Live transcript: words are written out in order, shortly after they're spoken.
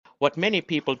what many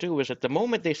people do is at the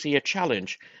moment they see a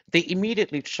challenge, they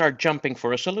immediately start jumping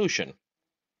for a solution.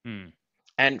 Hmm.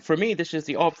 And for me, this is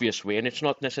the obvious way, and it's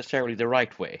not necessarily the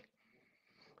right way.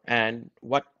 And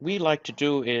what we like to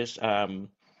do is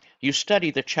you study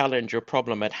the challenge or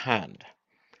problem at hand,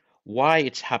 why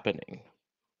it's happening,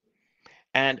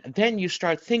 and then you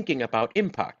start thinking about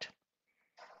impact.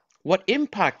 What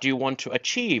impact do you want to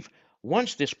achieve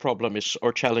once this problem is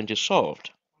or challenge is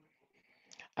solved?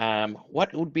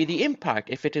 What would be the impact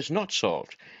if it is not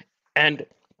solved? And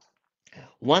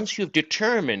once you've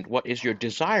determined what is your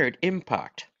desired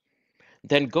impact,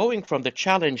 then going from the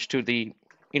challenge to the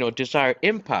desired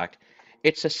impact,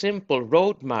 it's a simple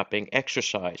road mapping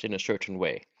exercise in a certain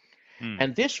way. Hmm.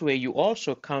 And this way you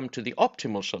also come to the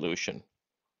optimal solution,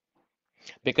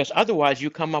 because otherwise you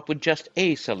come up with just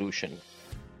a solution,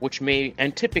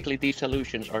 and typically these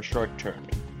solutions are short term.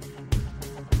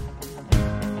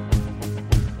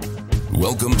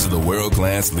 Welcome to the World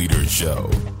Class Leaders Show.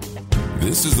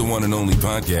 This is the one and only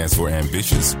podcast for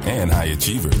ambitious and high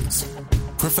achievers,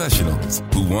 professionals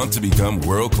who want to become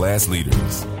world-class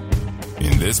leaders.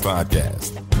 In this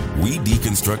podcast, we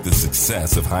deconstruct the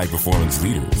success of high-performance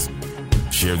leaders,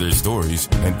 share their stories,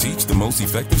 and teach the most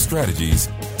effective strategies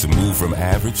to move from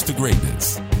average to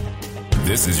greatness.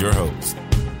 This is your host,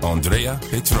 Andrea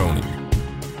Petroni,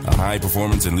 a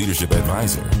high-performance and leadership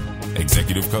advisor,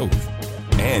 executive coach,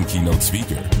 and keynote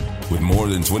speaker with more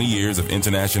than 20 years of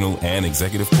international and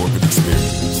executive corporate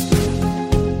experience.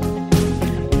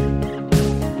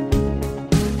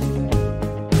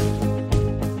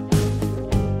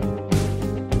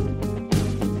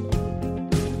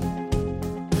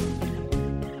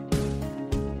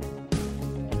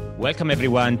 Welcome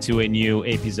everyone to a new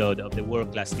episode of the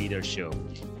World Class Leaders Show.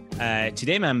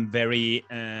 Today I'm very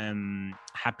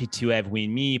happy to have with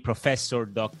me Professor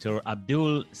Dr.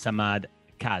 Abdul Samad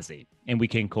Kazi, and we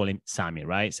can call him Sami,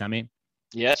 right, Sami?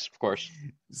 Yes, of course.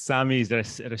 Sami is the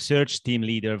research team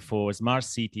leader for smart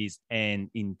cities and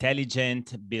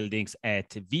intelligent buildings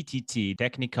at VTT,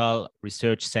 Technical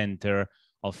Research Center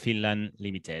of Finland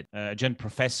Limited, adjunct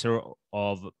professor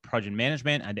of project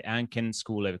management at the Anken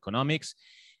School of Economics,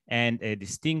 and a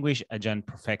distinguished adjunct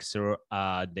professor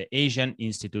at the Asian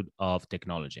Institute of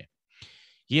Technology.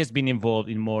 He has been involved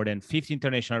in more than 50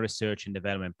 international research and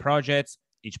development projects,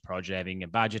 each project having a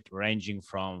budget ranging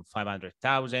from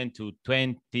 500,000 to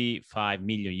 25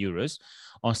 million euros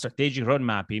on strategic road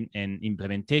mapping and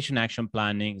implementation action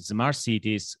planning, smart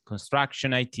cities,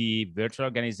 construction IT, virtual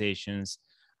organizations,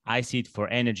 ICT for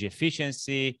energy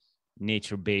efficiency,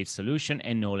 nature-based solution,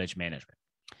 and knowledge management.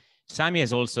 Sami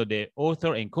is also the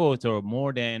author and co-author of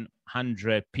more than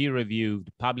 100 peer-reviewed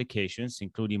publications,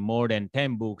 including more than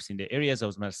 10 books in the areas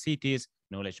of smart cities,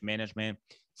 knowledge management,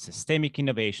 systemic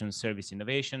innovation, service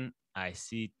innovation,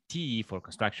 ICT for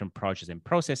construction projects and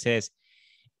processes,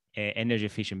 energy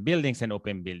efficient buildings, and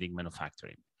open building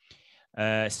manufacturing.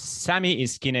 Sami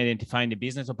is keen identifying the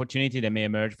business opportunity that may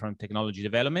emerge from technology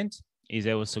development. He's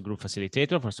also group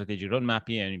facilitator for strategic road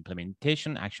mapping and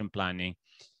implementation, action planning.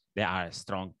 They are a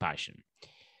strong passion.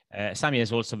 Sami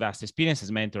has also vast experience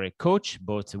as mentor and coach,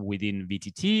 both within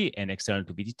VTT and external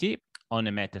to VTT, on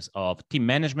the matters of team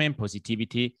management,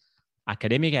 positivity,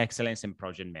 academic excellence, and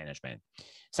project management.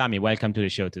 Sami, welcome to the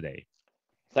show today.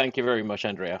 Thank you very much,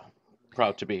 Andrea.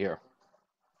 Proud to be here.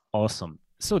 Awesome.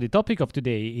 So the topic of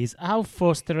today is how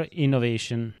foster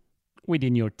innovation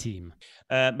within your team.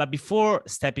 But before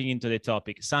stepping into the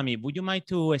topic, Sami, would you mind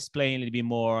to explain a little bit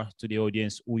more to the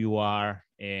audience who you are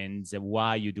and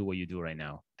why you do what you do right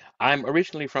now? I'm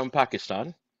originally from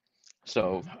Pakistan,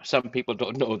 so some people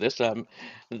don't know this.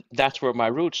 That's where my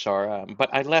roots are.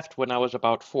 But I left when I was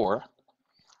about 4.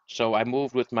 So I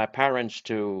moved with my parents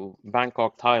to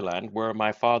Bangkok, Thailand, where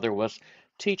my father was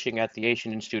teaching at the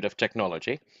Asian Institute of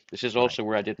Technology. This is also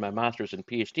where I did my master's and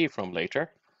PhD from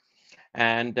later.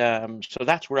 And so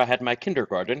that's where I had my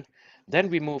kindergarten. Then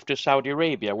we moved to Saudi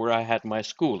Arabia, where I had my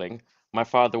schooling. My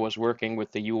father was working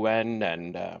with the UN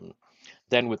and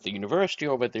then with the university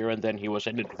over there, and then he was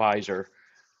an advisor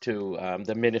to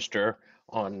the minister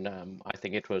on, I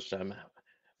think it was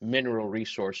mineral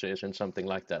resources and something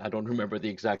like that. I don't remember the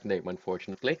exact name,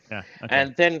 unfortunately. Yeah, okay.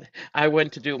 And then I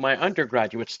went to do my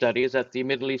undergraduate studies at the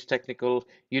Middle East Technical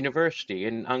University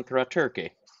in Ankara,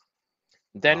 Turkey.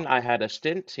 Then I had a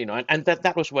stint, and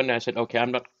that was when I said, okay,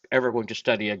 I'm not ever going to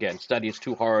study again. Study is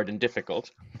too hard and difficult.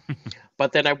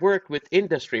 But then I worked with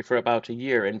industry for about a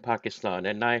year in Pakistan,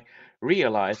 and I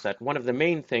realized that one of the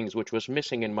main things which was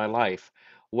missing in my life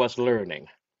was learning.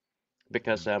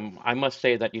 Because I must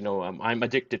say that, I'm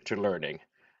addicted to learning.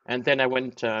 And then I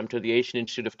went to the Asian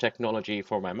Institute of Technology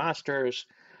for my master's.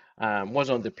 was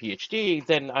on the PhD,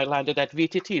 then I landed at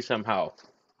VTT somehow.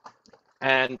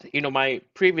 And my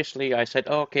previously I said,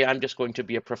 oh, okay, I'm just going to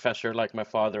be a professor like my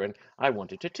father, and I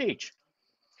wanted to teach.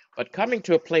 But coming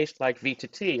to a place like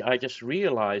VTT, I just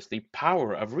realized the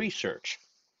power of research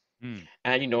Mm.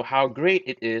 and how great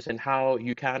it is and how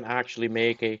you can actually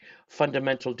make a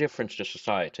fundamental difference to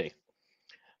society.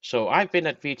 So I've been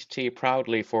at VTT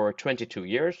proudly for 22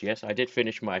 years. Yes, I did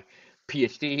finish my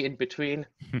PhD in between.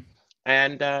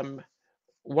 And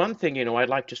one thing, I'd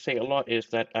like to say a lot is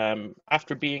that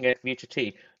after being at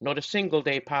VTT, not a single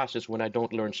day passes when I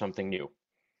don't learn something new.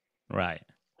 Right.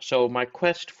 So my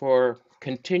quest for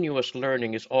continuous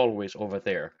learning is always over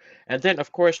there. And then,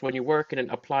 of course, when you work in an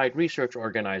applied research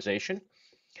organization,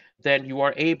 then you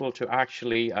are able to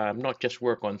actually not just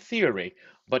work on theory,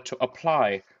 but to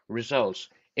apply results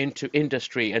into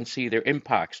industry and see their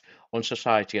impacts on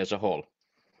society as a whole.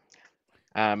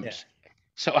 Um, Yeah.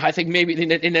 so I think maybe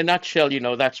in a nutshell,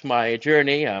 that's my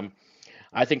journey.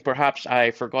 I think perhaps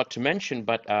I forgot to mention,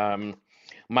 but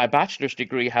my bachelor's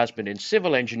degree has been in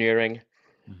civil engineering,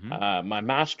 Hmm. my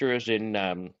master's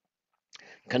in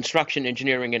construction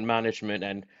engineering and management,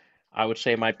 and I would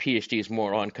say my PhD is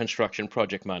more on construction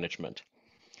project management.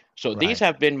 So these Right.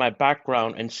 have been my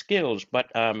background and skills,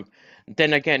 but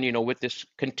then again, with this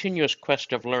continuous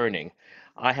quest of learning,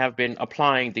 I have been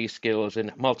applying these skills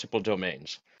in multiple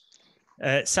domains.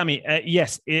 Sami,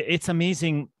 yes, it's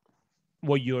amazing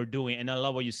what you're doing, and I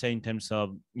love what you say in terms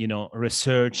of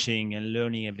researching and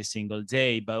learning every single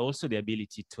day, but also the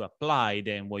ability to apply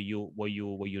then what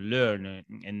you learn,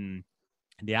 and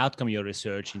the outcome of your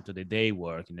research into the day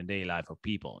work in the day life of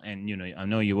people. And I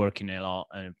know you're working a lot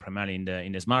primarily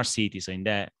in the smart cities, so and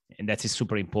that is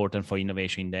super important for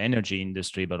innovation in the energy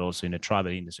industry, but also in the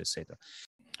travel industry, etc.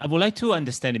 I would like to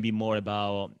understand a bit more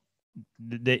about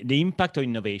the impact of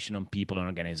innovation on people and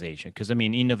organization, because I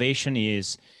mean innovation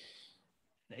is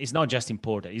not just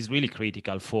important; it's really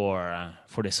critical for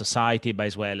the society, but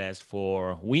as well as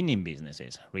for winning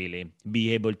businesses. Really,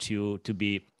 be able to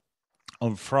be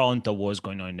on front of what's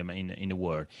going on in the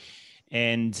world.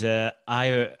 And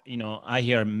I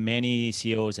hear many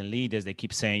CEOs and leaders, they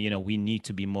keep saying, we need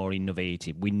to be more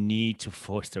innovative. We need to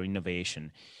foster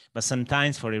innovation. But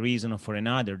sometimes for a reason or for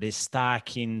another, they're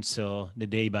stuck into the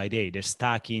day by day. They're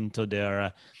stuck into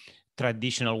their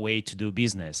traditional way to do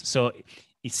business. So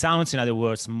it sounds, in other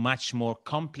words, much more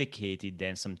complicated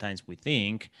than sometimes we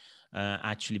think,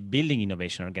 actually building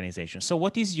innovation organization. So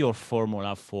what is your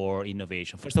formula for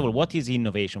innovation? First of all, what is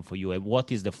innovation for you, and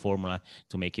what is the formula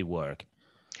to make it work?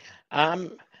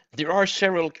 Um, there are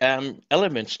several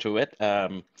elements to it.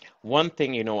 One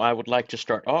thing, I would like to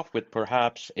start off with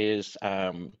perhaps is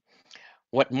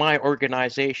what my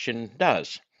organization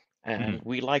does. Mhm. And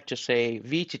we like to say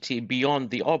VTT beyond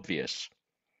the obvious.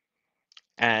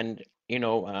 And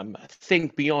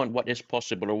think beyond what is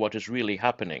possible or what is really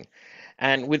happening.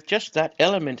 And with just that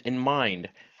element in mind,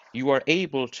 you are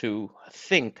able to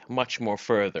think much more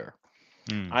further.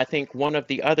 Mm. I think one of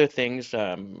the other things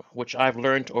which I've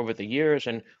learned over the years,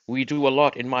 and we do a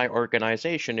lot in my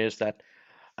organization, is that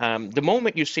the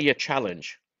moment you see a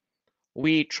challenge,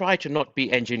 we try to not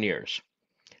be engineers.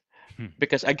 Hmm.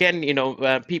 Because again,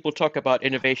 people talk about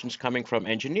innovations coming from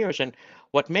engineers, and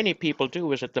what many people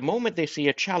do is at the moment they see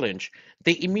a challenge,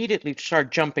 they immediately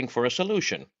start jumping for a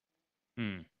solution.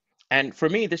 Mm. And for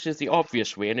me, this is the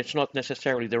obvious way, and it's not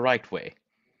necessarily the right way.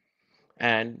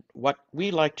 And what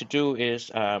we like to do is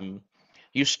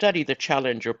you study the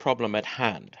challenge or problem at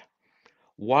hand,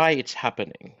 why it's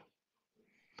happening,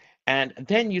 and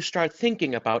then you start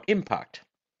thinking about impact.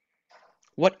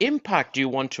 What impact do you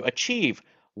want to achieve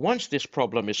once this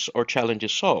problem is or challenge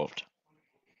is solved?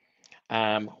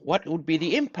 What would be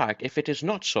the impact if it is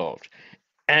not solved?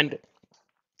 And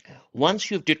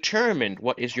once you've determined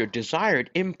what is your desired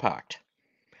impact,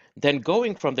 then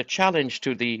going from the challenge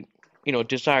to the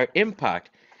desired impact,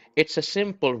 it's a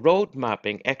simple road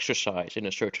mapping exercise in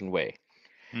a certain way.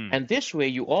 Mm. And this way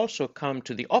you also come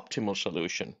to the optimal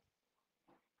solution,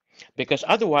 because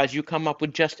otherwise you come up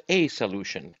with just a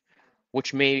solution,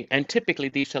 which may, and typically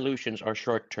these solutions are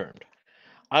short-termed.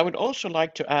 I would also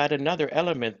like to add another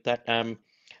element that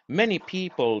many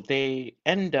people, they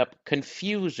end up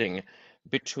confusing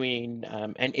between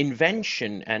an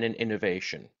invention and an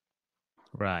innovation.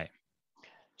 Right.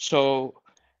 So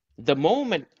the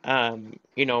moment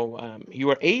you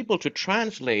are able to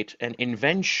translate an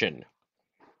invention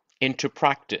into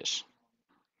practice,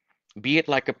 be it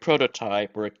like a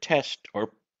prototype or a test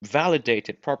or validate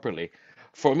it properly,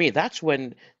 for me, that's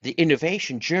when the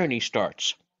innovation journey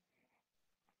starts.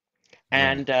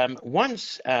 Right. And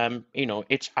once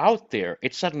it's out there,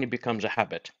 it suddenly becomes a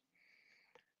habit.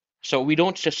 So we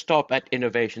don't just stop at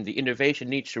innovation. The innovation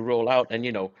needs to roll out and,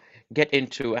 get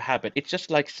into a habit. It's just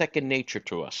like second nature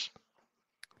to us.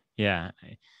 Yeah,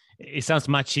 it sounds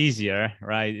much easier,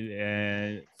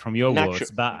 right, from your Natural,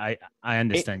 words, but I it,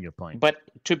 understand your point. but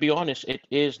to be honest, it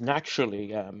is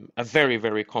naturally a very,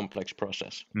 very complex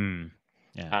process.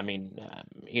 Yeah, I mean,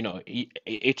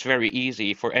 it's very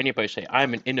easy for anybody to say,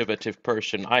 I'm an innovative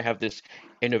person, I have this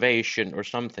innovation or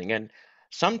something. And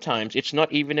sometimes it's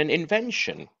not even an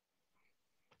invention.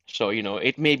 So,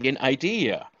 it may be an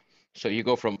idea. So you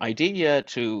go from idea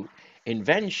to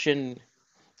invention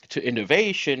to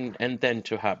innovation and then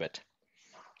to habit.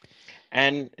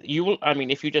 And I mean,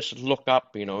 if you just look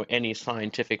up, any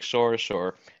scientific source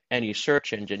or any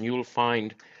search engine, you'll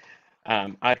find,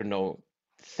 I don't know,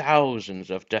 thousands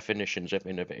of definitions of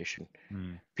innovation.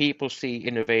 People see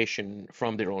innovation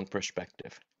from their own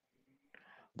perspective.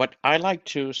 But I like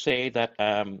to say that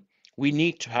we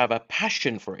need to have a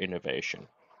passion for innovation.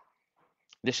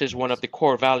 This is one of yes, the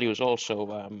core values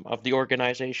also of the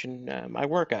organization I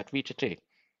work at, VTT.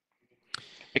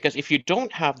 Because if you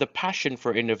don't have the passion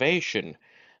for innovation,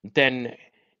 then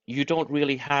you don't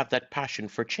really have that passion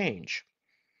for change.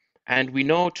 And we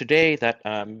know today that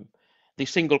the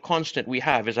single constant we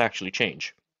have is actually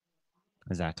change.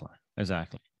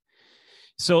 exactly.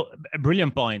 So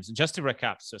brilliant points. Just to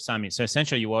recap, so Sami, so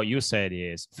essentially what you said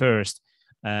is first,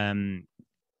 um,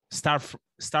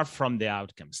 start from the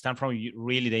outcome, start from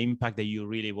really the impact that you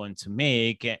really want to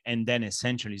make, and then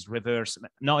essentially is reverse,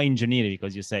 not engineering,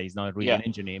 because you say it's not really an Yeah,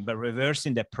 engineering, but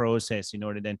reversing the process in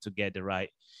order then to get the right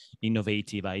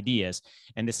innovative ideas.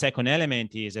 And the second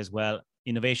element is as well,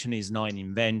 innovation is not an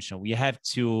invention. We have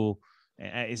to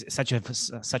is such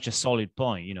a solid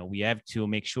point. We have to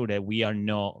make sure that we are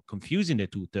not confusing the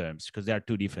two terms, because they are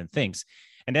two different things,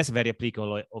 and that's very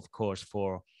applicable, of course,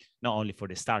 for not only for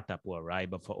the startup world, right,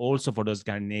 but also for those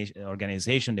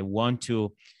organizations that want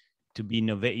to be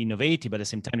innovative, but at the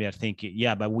same time they are thinking,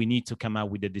 yeah, but we need to come out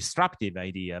with a disruptive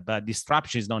idea. But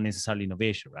disruption is not necessarily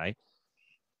innovation, right?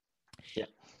 yeah.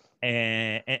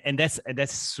 And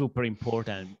that's super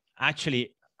important.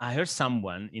 Actually, I heard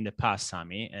someone in the past,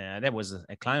 Sami, that was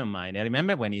a client of mine. I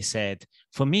remember when he said,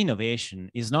 for me, innovation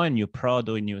is not a new product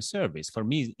or a new service. For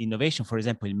me, innovation, for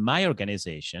example, in my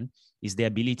organization, is the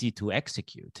ability to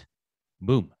execute.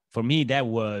 Boom. For me, that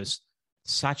was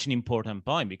such an important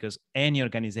point, because any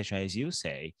organization, as you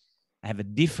say, have a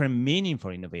different meaning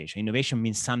for innovation. Innovation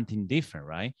means something different,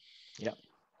 right? Yeah.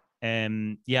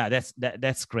 Yeah,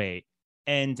 that's great.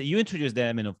 And you introduced the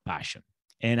element of passion,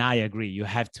 and I agree, you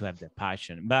have to have the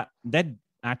passion. But that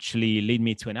actually lead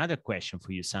me to another question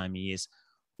for you, Sami, is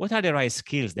what are the right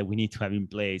skills that we need to have in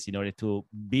place in order to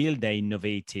build the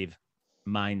innovative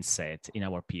mindset in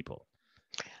our people?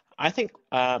 I think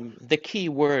the key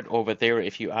word over there,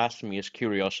 if you ask me, is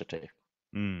curiosity.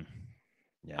 Mm,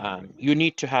 yeah, I agree. You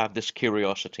need to have this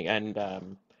curiosity. And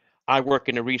I work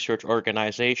in a research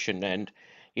organization, and,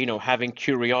 having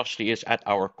curiosity is at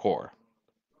our core.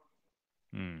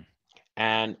 Mm,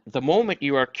 And the moment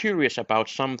you are curious about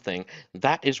something,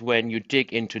 that is when you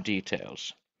dig into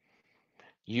details.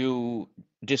 You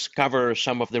discover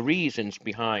some of the reasons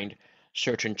behind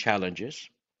certain challenges.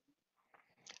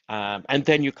 And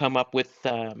then you come up with,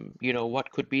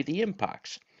 what could be the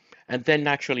impacts. And then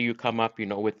naturally you come up,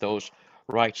 with those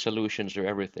right solutions or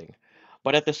everything.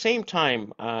 But at the same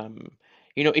time,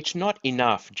 it's not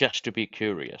enough just to be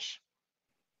curious,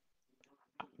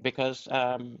 because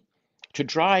to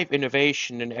drive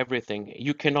innovation and everything,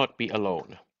 you cannot be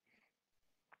alone.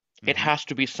 It mm-hmm. has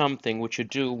to be something which you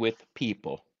do with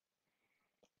people.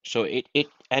 So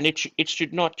it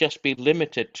should not just be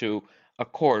limited to a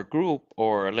core group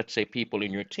or, let's say, people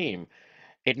in your team.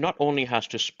 It not only has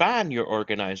to span your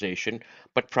organization,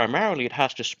 but primarily it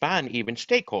has to span even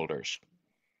stakeholders.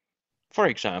 For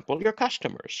example, your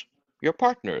customers, your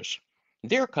partners,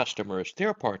 their customers,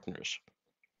 their partners.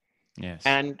 Yes.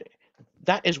 And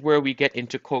that is where we get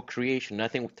into co-creation. I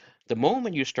think the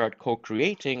moment you start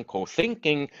co-creating,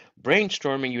 co-thinking,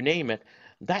 brainstorming, you name it,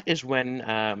 that is when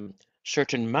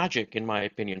certain magic, in my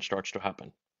opinion, starts to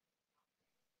happen.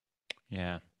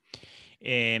 Yeah.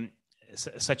 Um,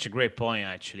 Such a great point,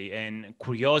 actually. And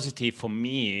curiosity for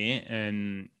me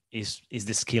is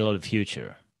the skill of the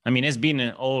future. I mean, it's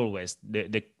been always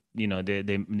the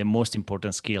most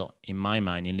important skill in my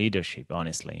mind in leadership,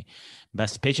 honestly, but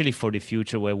especially for the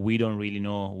future where we don't really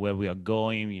know where we are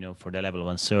going, for the level of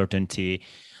uncertainty.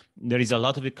 There is a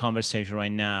lot of the conversation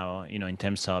right now, in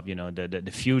terms of,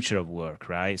 the future of work,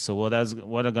 right? So what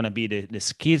are going to be the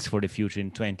skills for the future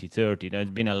in 2030? There's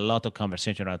been a lot of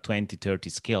conversation around 2030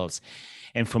 skills.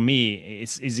 And for me,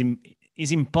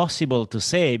 it's impossible to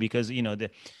say, because,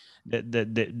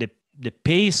 the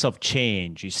pace of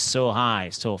change is so high,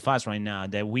 so fast right now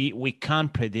that we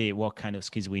can't predict what kind of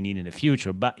skills we need in the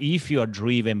future. But if you are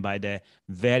driven by the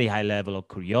very high level of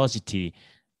curiosity,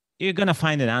 you're going to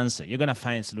find an answer. You're going to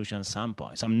find a solution at some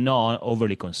point. So I'm not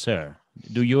overly concerned.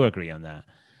 Do you agree on that?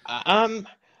 Um,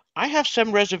 I have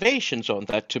some reservations on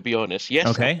that, to be honest. Yes,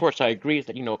 of Okay. course, I agree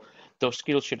that, those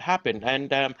skills should happen.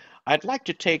 And I'd like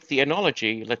to take the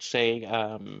analogy, let's say,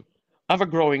 of a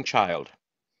growing child.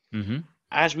 Mm-hmm.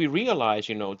 As we realize,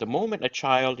 the moment a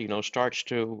child, starts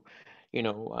to,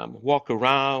 walk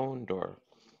around or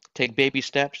take baby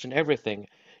steps and everything,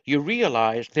 you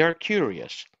realize they're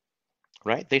curious,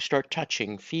 right? They start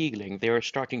touching, feeling, they're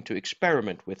starting to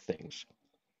experiment with things.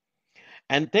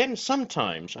 And then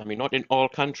sometimes, I mean, not in all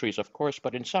countries, of course,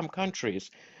 but in some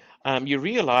countries, you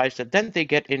realize that then they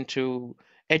get into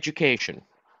education.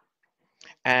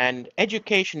 And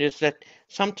education is that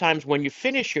sometimes when you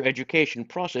finish your education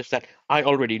process, that I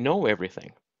already know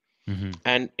everything. Mm-hmm.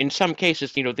 And in some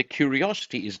cases, the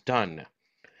curiosity is done.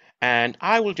 And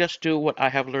I will just do what I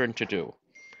have learned to do.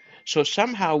 So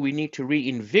somehow we need to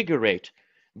reinvigorate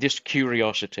this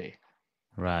curiosity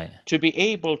Right. to be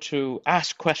able to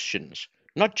ask questions,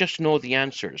 not just know the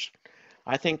answers.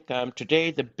 I think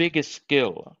today the biggest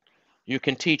skill you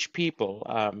can teach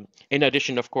people, in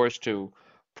addition, of course, to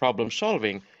problem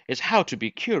solving, is how to be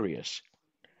curious,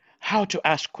 how to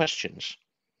ask questions.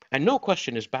 And no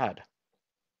question is bad.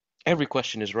 Every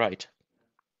question is right.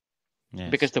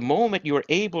 Because Yes. the moment you are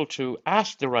able to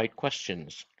ask the right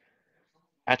questions,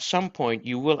 at some point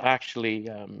you will actually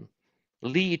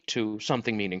lead to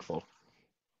something meaningful.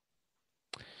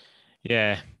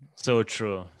 Yeah, so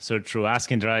true, so true.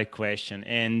 Asking the right question,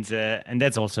 and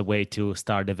that's also a way to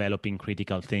start developing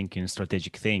critical thinking,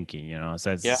 strategic thinking.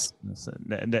 So Yeah.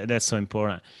 that's so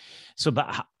important. So,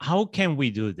 but how can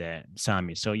we do that,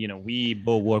 Sami? So we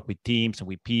both work with teams and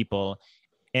with people,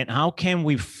 and how can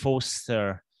we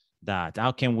foster that?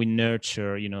 How can we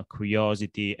nurture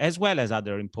curiosity as well as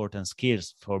other important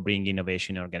skills for bringing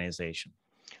innovation in organization?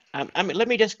 I mean, let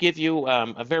me just give you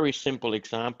a very simple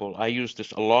example. I use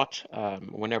this a lot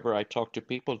whenever I talk to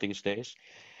people these days.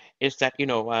 Is that,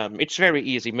 it's very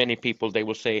easy. Many people, they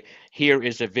will say, here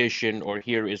is a vision, or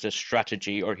here is a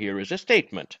strategy, or here is a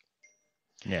statement.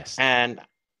 Yes. And,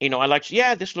 I like,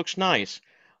 yeah, this looks nice,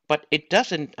 but it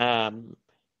doesn't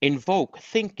invoke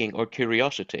thinking or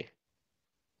curiosity.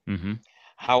 Mm-hmm.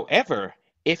 However,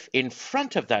 if in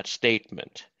front of that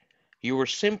statement, you were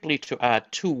simply to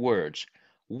add two words,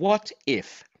 what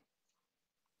if?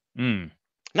 Mm.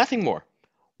 Nothing more.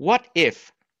 What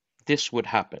if this would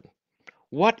happen?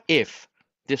 What if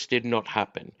this did not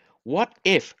happen? What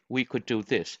if we could do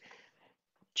this?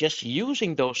 Just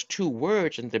using those two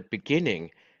words in the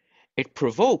beginning, it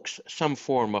provokes some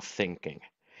form of thinking.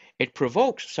 It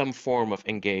provokes some form of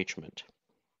engagement.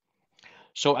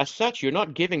 So as such, you're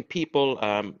not giving people,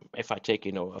 if I take,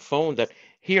 a phone, that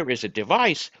here is a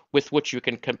device with which you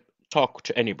can talk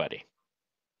to anybody,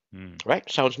 right?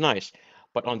 Sounds nice.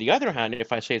 But on the other hand,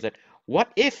 if I say that,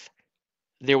 what if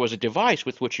there was a device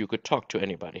with which you could talk to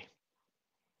anybody?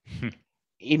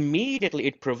 Immediately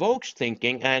it provokes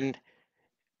thinking, and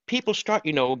people start,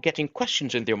 getting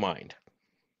questions in their mind.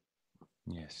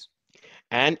 Yes.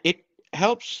 And it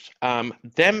helps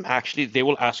them actually, they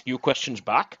will ask you questions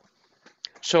back.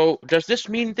 So does this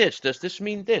mean this? Does this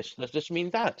mean this? Does this mean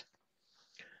that?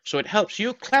 So it helps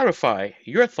you clarify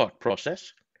your thought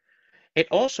process. It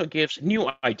also gives new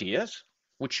ideas,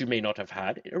 which you may not have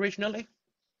had originally.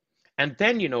 And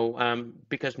then,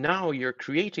 because now you're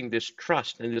creating this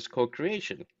trust and this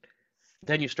co-creation,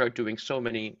 then you start doing so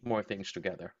many more things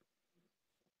together.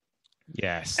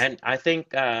 Yes. And I think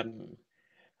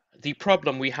the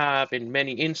problem we have in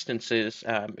many instances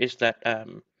is that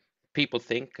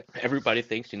everybody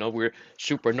thinks, we're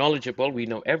super knowledgeable, we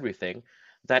know everything,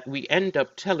 that we end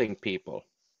up telling people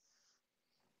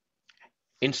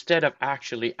instead of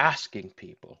actually asking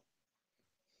people.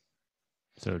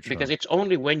 So true. Because it's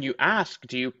only when you ask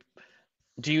do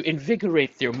you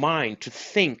invigorate their mind to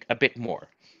think a bit more.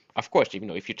 Of course,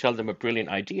 if you tell them a brilliant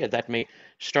idea, that may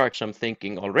start some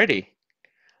thinking already.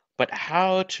 But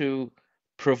how to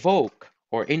provoke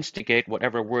or instigate,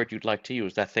 whatever word you'd like to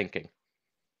use, that thinking.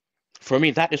 For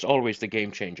me, that is always the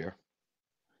game changer.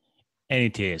 And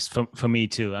it is for me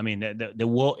too. I mean, the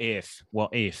what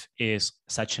if is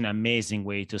such an amazing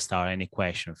way to start any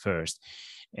question first.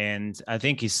 And I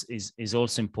think is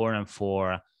also important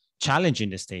for challenging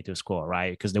the status quo,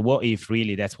 right? Because the what if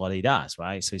really, that's what it does,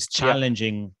 right? So it's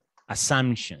challenging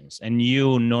assumptions, and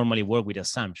you normally work with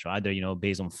assumptions, either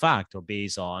based on fact or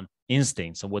based on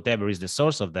instincts or whatever is the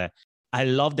source of that. I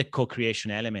love the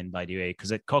co-creation element, by the way, because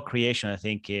the co-creation, I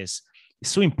think, is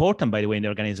so important, by the way, in the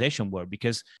organization world,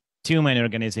 because too many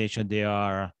organizations, they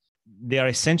are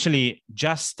essentially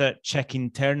just check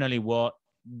internally what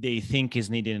they think is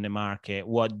needed in the market,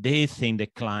 what they think the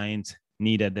clients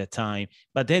need at the time,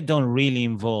 but they don't really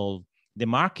involve the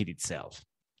market itself.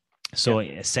 So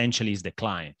essentially it's the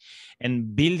client,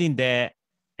 and building the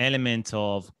element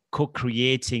of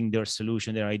co-creating their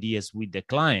solution, their ideas with the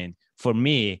client, for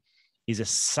me, is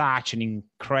such an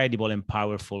incredible and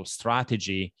powerful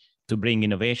strategy to bring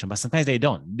innovation. But sometimes they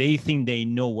don't. They think they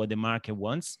know what the market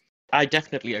wants. I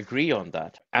definitely agree on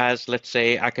that. As, let's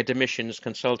say, academicians,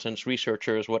 consultants,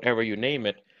 researchers, whatever you name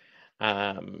it,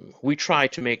 we try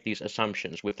to make these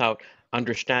assumptions without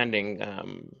understanding,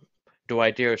 do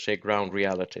I dare say, ground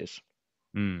realities.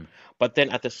 But then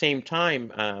at the same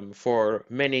time, for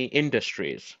many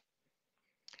industries,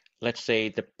 let's say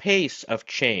the pace of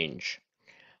change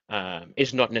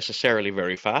is not necessarily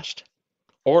very fast,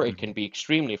 or it can be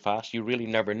extremely fast. You really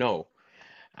never know.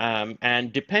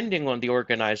 And depending on the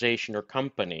organization or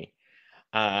company,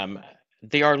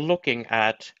 they are looking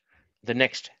at the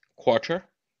next quarter,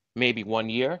 maybe 1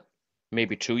 year,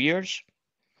 maybe 2 years,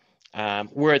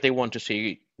 where they want to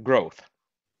see growth.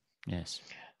 Yes.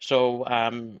 So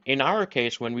in our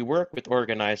case, when we work with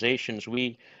organizations,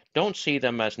 we don't see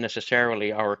them as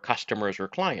necessarily our customers or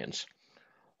clients.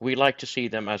 We like to see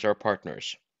them as our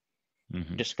partners,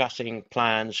 discussing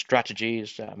plans,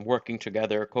 strategies, working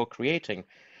together, co-creating.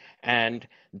 And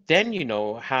then,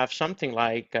 have something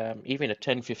like even a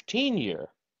 10, 15-year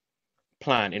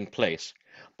plan in place.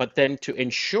 But then to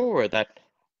ensure that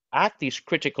at these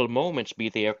critical moments, be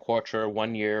they a quarter,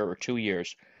 1 year, or 2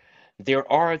 years, there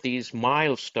are these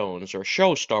milestones or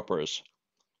showstoppers,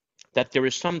 that there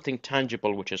is something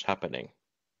tangible which is happening.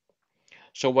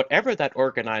 So whatever that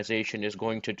organization is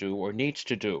going to do or needs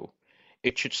to do,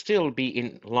 it should still be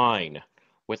in line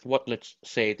with what, let's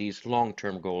say, these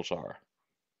long-term goals are.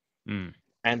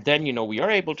 And then, we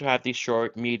are able to have these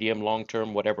short, medium,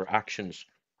 long-term, whatever actions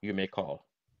you may call.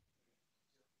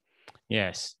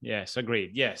 Yes,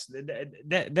 agreed. Yes,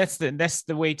 that's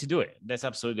the way to do it. That's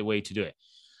absolutely the way to do it.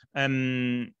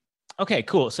 Okay,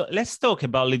 cool. So let's talk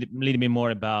about a little bit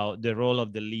more about the role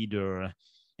of the leader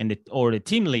and the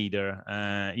team leader.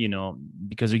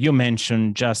 Because you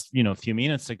mentioned just a few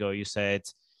minutes ago, you said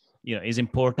it's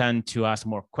important to ask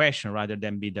more questions rather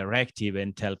than be directive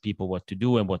and tell people what to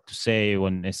do and what to say,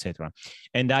 and etc.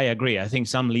 And I agree. I think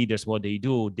some leaders, what they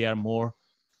do, they are more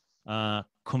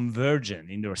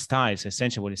convergent in their styles.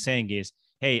 Essentially, what he's saying is,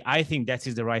 hey, I think that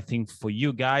is the right thing for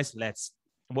you guys.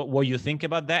 What you think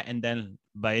about that, and then,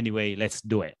 but anyway, let's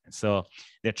do it. So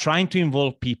they're trying to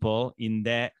involve people in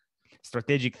that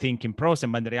strategic thinking process,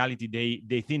 but in reality,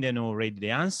 they think they know already the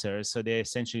answer. So they're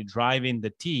essentially driving the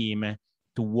team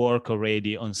to work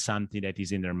already on something that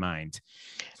is in their mind.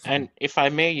 And if I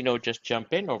may, just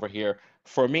jump in over here,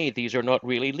 for me, these are not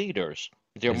really leaders.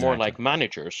 They're more like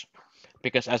managers,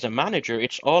 because as a manager,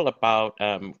 it's all about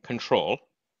control.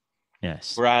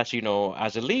 Yes. Whereas,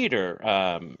 as a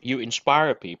leader, you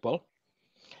inspire people.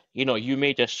 You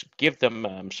may just give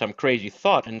them some crazy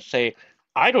thought and say,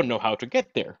 I don't know how to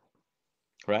get there.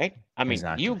 Right? I mean,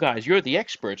 Exactly. You guys, you're the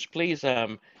experts. Please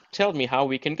tell me how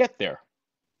we can get there.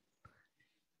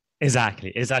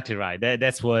 Exactly right.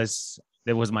 That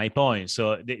was my point.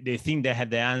 So they think they have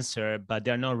the answer, but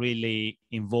they're not really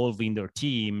involving their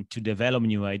team to develop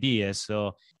new ideas.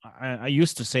 So I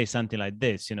used to say something like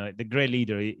this, the great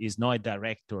leader is not a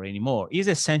director anymore. He's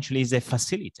essentially a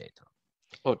facilitator.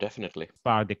 Oh, definitely.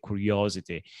 Spark the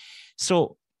curiosity.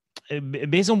 So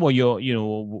based on what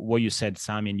you said,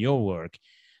 Sami, in your work,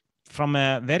 from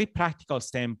a very practical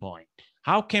standpoint,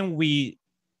 how can we,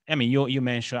 you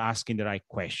mentioned asking the right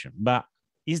question, but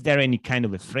is there any kind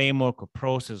of a framework or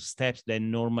process or steps that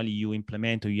normally you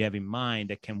implement or you have in mind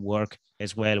that can work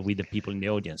as well with the people in the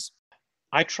audience?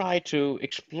 I try to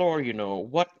explore,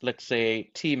 what, let's say,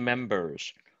 team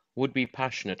members would be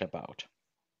passionate about.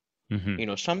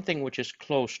 Something which is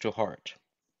close to heart.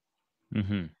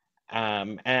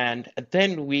 And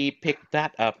then we pick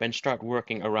that up and start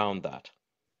working around that.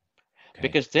 Okay.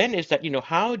 Because then is that,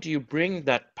 how do you bring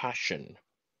that passion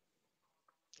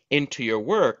into your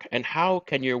work, and how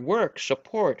can your work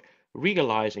support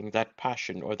realizing that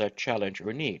passion or that challenge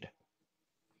or need?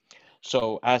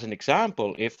 So as an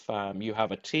example, if you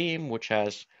have a team which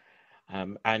has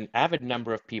an avid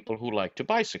number of people who like to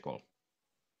bicycle,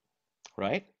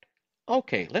 right?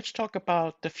 Okay, let's talk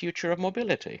about the future of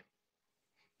mobility,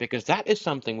 because that is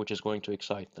something which is going to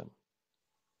excite them.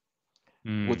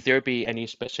 Would there be any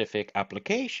specific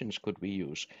applications could we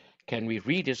use? Can we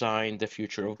redesign the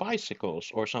future of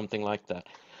bicycles or something like that?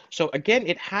 So again,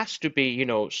 it has to be,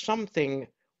 something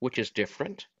which is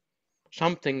different,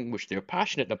 something which they're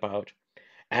passionate about.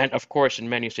 And of course, in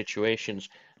many situations,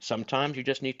 sometimes you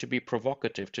just need to be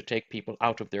provocative to take people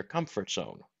out of their comfort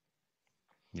zone.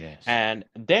 Yes. And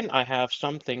then I have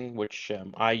something which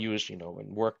I use, in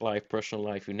work life, personal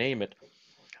life, you name it.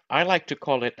 I like to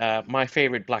call it my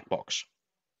favorite black box.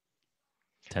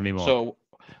 Tell me more. So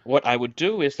what I would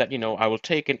do is that, I will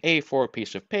take an A4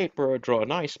 piece of paper, draw a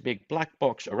nice big black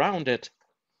box around it,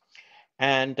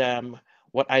 and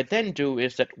what I then do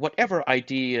is that whatever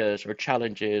ideas or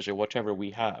challenges or whatever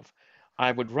we have,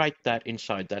 I would write that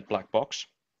inside that black box.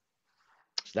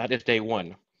 So that is day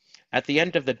one. At the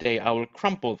end of the day, I will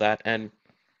crumple that and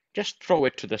just throw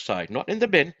it to the side, not in the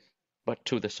bin, but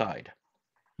to the side.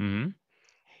 Mm-hmm.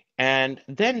 And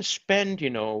then spend,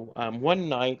 one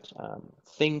night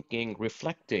thinking,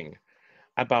 reflecting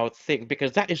about things,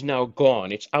 because that is now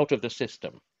gone, it's out of the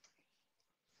system.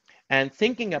 And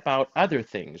thinking about other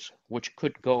things which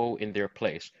could go in their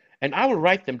place. And I will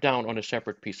write them down on a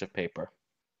separate piece of paper.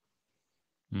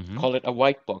 Mm-hmm. Call it a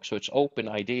white box, so it's open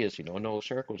ideas, no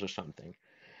circles or something.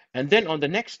 And then on the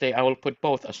next day, I will put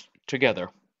both together.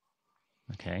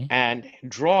 Okay. And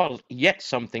draw yet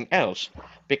something else,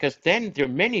 because then there are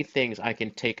many things I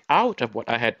can take out of what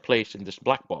I had placed in this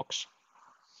black box,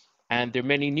 and there are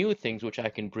many new things which I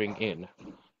can bring in,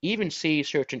 even see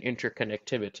certain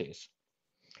interconnectivities.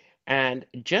 And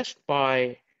just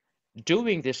by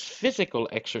doing this physical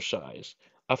exercise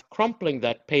of crumpling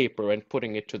that paper and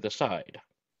putting it to the side,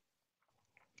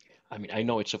 I mean, I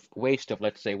know it's a waste of,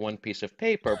 let's say, one piece of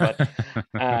paper,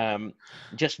 but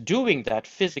just doing that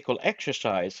physical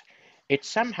exercise, it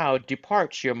somehow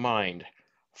departs your mind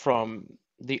from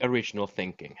the original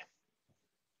thinking.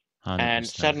 100%. And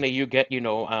suddenly you get,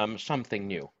 something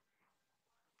new.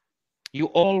 You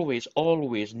always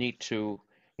need to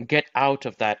get out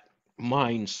of that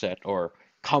mindset or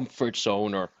comfort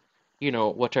zone or,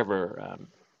 whatever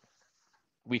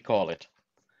we call it.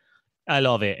 I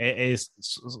love it. It's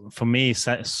for me it's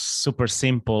super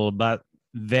simple but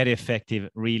very effective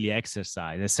really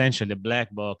exercise. Essentially, the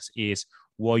black box is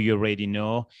what you already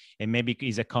know, and maybe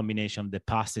it's a combination of the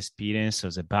past experience,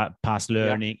 or the past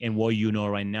learning, and what you know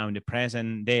right now in the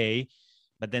present day.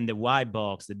 But then the white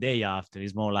box, the day after,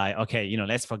 is more like, okay,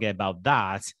 let's forget about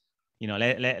that.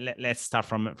 Let's start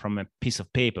from a piece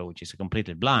of paper, which is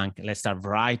completely blank. Let's start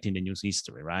writing the news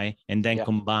history, right? And then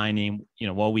combining,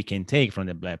 what we can take from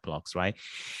the black box, right?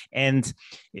 And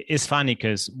it's funny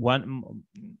because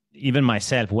even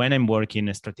myself, when I'm working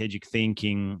a strategic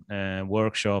thinking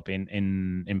workshop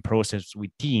in process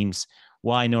with teams,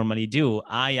 what I normally do,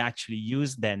 I actually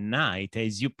use that night,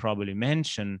 as you probably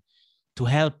mentioned, to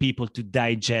help people to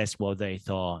digest what they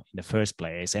thought in the first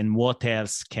place and what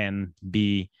else can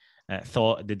be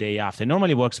thought the day after.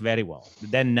 Normally works very well.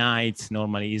 That night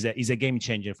normally is a game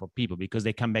changer for people, because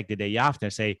they come back the day after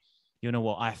and say, you know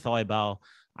what, I thought about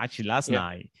actually last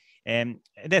night. And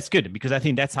that's good, because I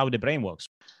think that's how the brain works.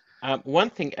 One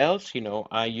thing else,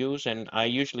 I use, and I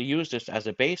usually use this as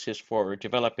a basis for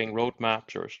developing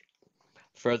roadmaps or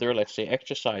further, let's say,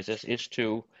 exercises, is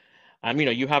to,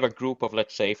 you have a group of,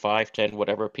 let's say, 5, 10,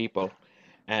 whatever people,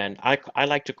 and I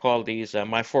like to call these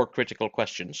my 4 critical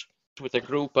questions. With a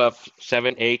group of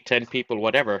 7, 8, 10 people,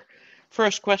 whatever.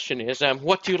 First question is,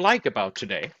 what do you like about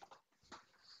today?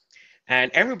 And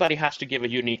everybody has to give a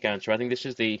unique answer. I think this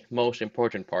is the most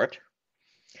important part.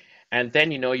 And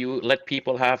then, you let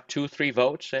people have 2, 3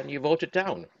 votes and you vote it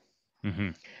down. Mm-hmm.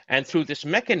 And through this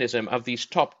mechanism of these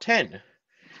top 10,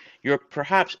 you're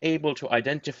perhaps able to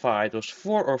identify those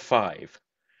 4 or 5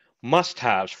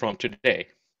 must-haves from today.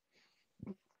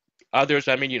 Others,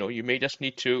 you may just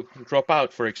need to drop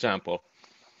out, for example.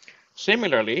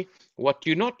 Similarly, what do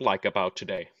you not like about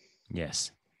today?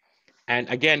 Yes. And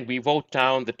again, we vote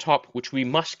down the top, which we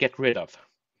must get rid of.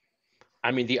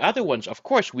 The other ones, of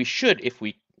course, we should if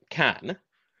we can.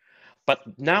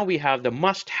 But now we have the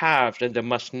must-haves and the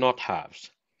must-not-haves.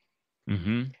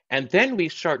 Mm-hmm. And then we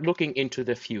start looking into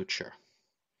the future.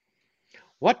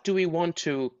 What do we want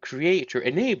to create or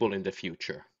enable in the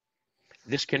future?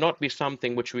 This cannot be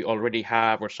something which we already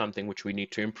have or something which we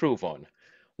need to improve on.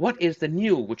 What is the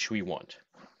new which we want?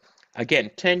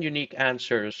 Again, 10 unique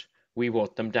answers, we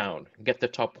vote them down, get the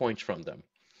top points from them.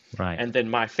 Right. And then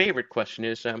my favorite question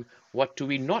is, what do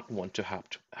we not want to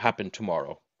happen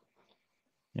tomorrow?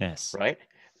 Yes. Right?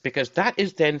 Because that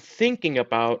is then thinking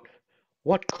about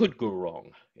what could go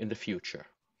wrong in the future.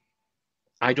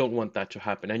 I don't want that to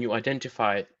happen. And you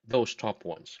identify those top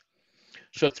ones.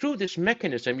 So through this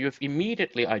mechanism, you've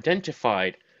immediately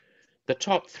identified the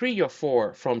top 3 or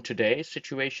 4 from today's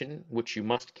situation, which you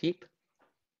must keep,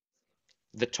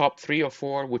 the top 3 or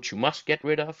 4, which you must get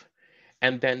rid of,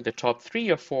 and then the top 3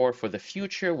 or 4 for the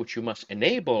future, which you must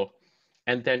enable,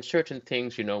 and then certain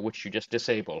things, which you just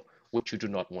disable, which you do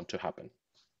not want to happen.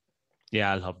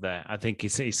 Yeah, I love that. I think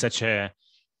it's such a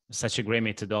great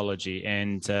methodology,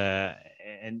 and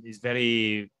it's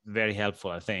very, very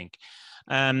helpful, I think.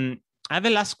 I have a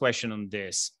last question on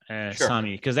this, Sure.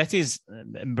 Sami, because that is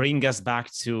bring us back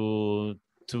to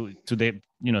the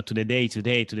to the day to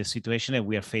day, to the situation that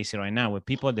we are facing right now, where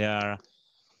people, they are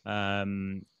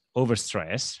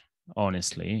overstressed.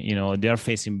 Honestly, they are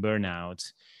facing burnout,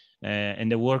 and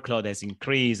the workload has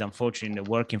increased. Unfortunately, the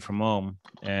working from home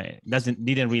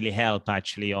didn't really help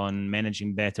actually on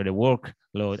managing better. The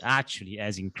workload actually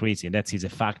has increased, and that is a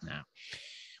fact now.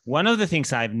 One of the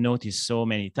things I've noticed so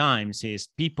many times is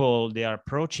people, they are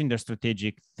approaching their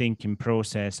strategic thinking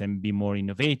process and be more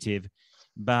innovative,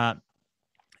 but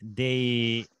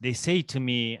they say to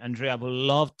me, Andrea, I would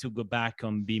love to go back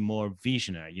and be more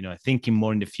visionary, thinking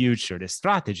more in the future, the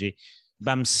strategy,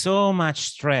 but I'm so much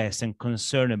stressed and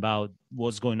concerned about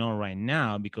what's going on right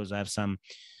now because I have some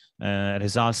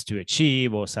results to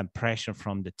achieve or some pressure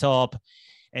from the top.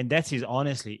 And that is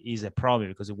honestly is a problem,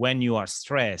 because when you are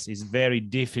stressed, it's very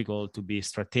difficult to be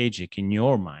strategic in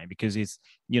your mind, because it's,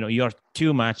 you're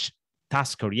too much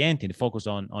task oriented, focus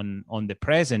on the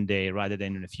present day rather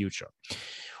than in the future.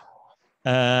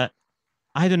 I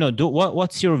don't know.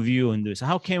 What's your view on this?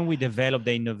 How can we develop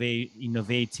the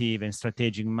innovative and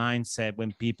strategic mindset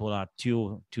when people are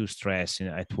too stressed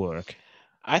at work?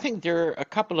 I think there are a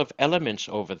couple of elements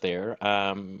over there.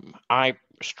 I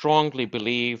strongly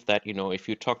believe that, if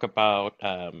you talk about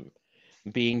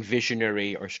being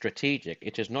visionary or strategic,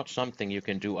 it is not something you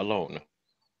can do alone.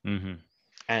 Mm-hmm.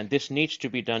 And this needs to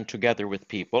be done together with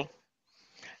people.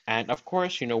 And of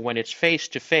course, when it's face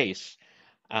to face,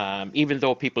 even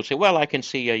though people say, well, I can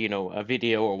see a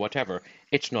video or whatever,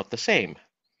 it's not the same.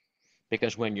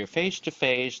 Because when you're face to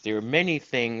face, there are many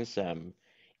things,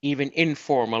 even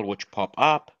informal, which pop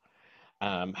up,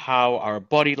 how our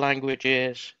body language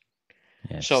is.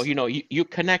 Yes. So, you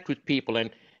connect with people, and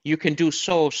you can do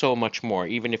so much more,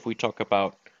 even if we talk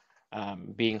about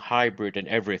being hybrid and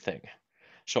everything.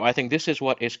 So I think this is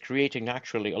what is creating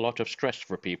actually a lot of stress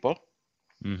for people.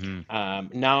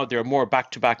 Mm-hmm. Now there are more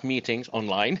back-to-back meetings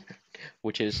online,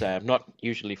 which is not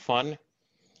usually fun.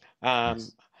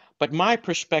 Yes. But my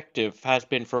perspective has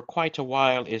been for quite a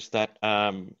while is that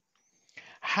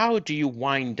how do you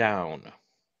wind down?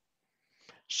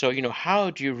 So, how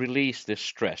do you release this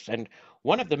stress? And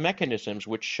one of the mechanisms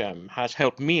which has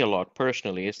helped me a lot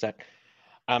personally is that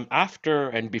after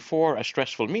and before a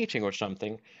stressful meeting or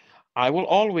something, I will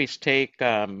always take,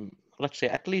 let's say,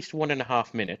 at least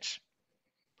 1.5 minutes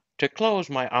to close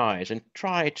my eyes and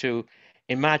try to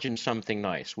imagine something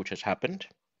nice which has happened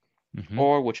Mm-hmm.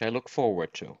 or which I look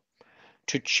forward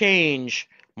to change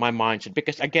my mindset.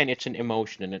 Because again, it's an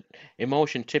emotion, and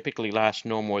emotion typically lasts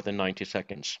no more than 90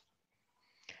 seconds.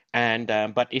 And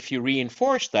but if you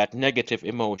reinforce that negative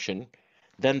emotion,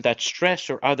 then that stress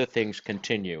or other things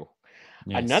continue.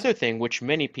 Yes. Another thing which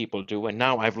many people do, and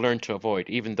now I've learned to avoid,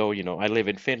 even though I live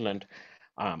in Finland,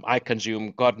 I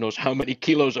consume God knows how many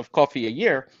kilos of coffee a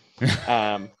year.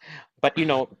 But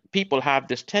people have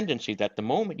this tendency that the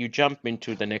moment you jump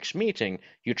into the next meeting,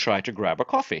 you try to grab a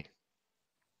coffee,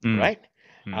 right?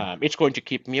 It's going to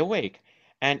keep me awake.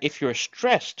 And if you're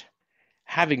stressed,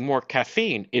 having more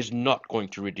caffeine is not going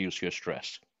to reduce your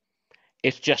stress.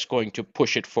 It's just going to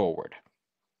push it forward.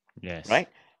 Yes. Right?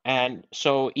 And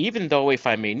so even though if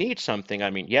I may need something, I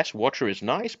mean, yes, water is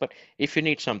nice, but if you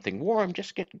need something warm,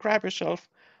 just grab yourself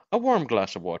a warm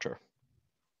glass of water.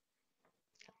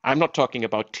 I'm not talking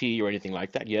about tea or anything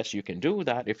like that. Yes, you can do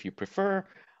that if you prefer,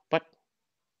 but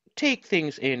take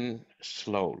things in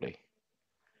slowly.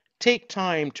 Take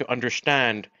time to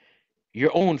understand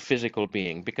your own physical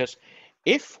being, because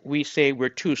if we say we're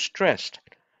too stressed,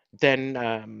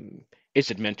 then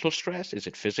is it mental stress? Is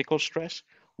it physical stress?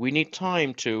 We need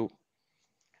time to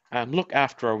look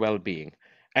after our well-being.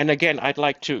 And again, I'd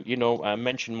like to,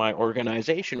 mention my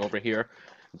organization over here.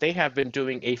 They have been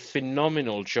doing a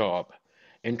phenomenal job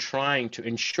in trying to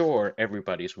ensure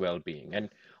everybody's well-being. And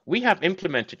we have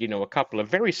implemented, a couple of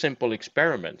very simple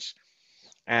experiments,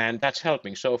 and that's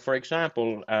helping. So, for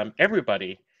example,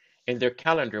 everybody in their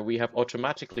calendar, we have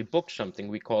automatically booked something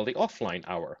we call the offline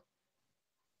hour.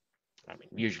 I mean,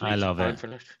 usually I it's love time it. for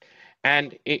this.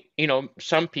 And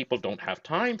some people don't have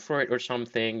time for it or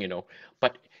something,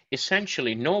 but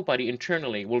essentially nobody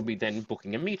internally will be then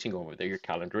booking a meeting over there. Your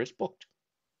calendar is booked.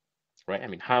 right? I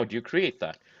mean, how do you create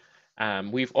that?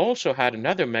 We've also had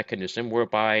another mechanism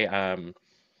whereby,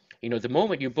 the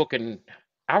moment you book an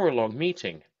hour-long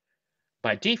meeting,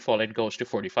 by default, it goes to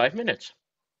 45 minutes,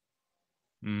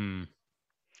 Mm.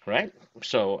 right?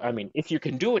 So, I mean, if you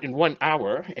can do it in 1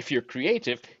 hour, if you're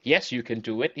creative, yes, you can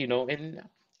do it, in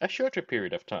a shorter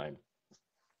period of time.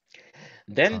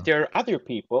 Then Oh. there are other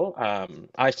people,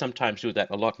 I sometimes do that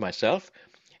a lot myself,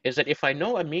 is that if I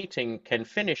know a meeting can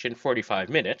finish in 45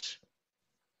 minutes,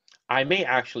 I may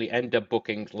actually end up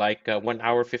booking like 1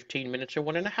 hour, 15 minutes, or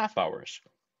 1.5 hours.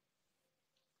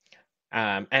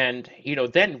 And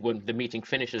then when the meeting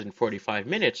finishes in 45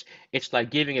 minutes, it's like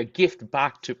giving a gift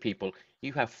back to people.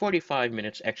 You have 45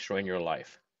 minutes extra in your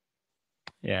life.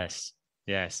 Yes,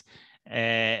 yes.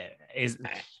 Uh, is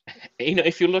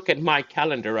If you look at my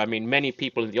calendar, I mean, many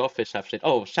people in the office have said,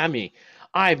 "Oh, Sami,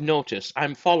 I've noticed,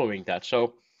 I'm following that."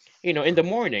 So, in the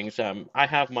mornings, I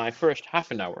have my first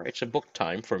half an hour. It's a book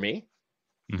time for me.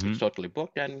 It's Mhm. totally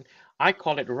booked, and I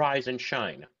call it rise and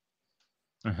shine.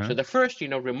 So Uh-huh. the first,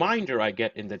 reminder I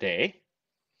get in the day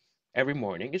every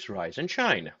morning is rise and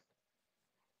shine.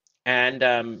 And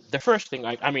the first thing,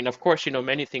 I mean, of course,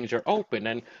 many things are open.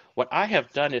 And what I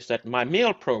have done is that my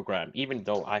mail program, even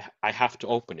though I have to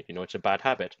open it, it's a bad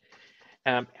habit,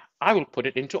 um, I will put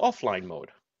it into offline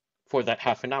mode for that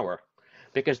half an hour,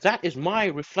 because that is my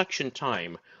reflection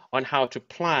time on how to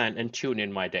plan and tune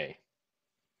in my day.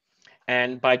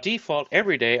 And by default,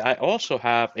 every day, I also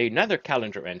have another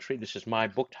calendar entry. This is my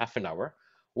booked half an hour,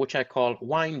 which I call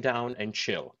wind down and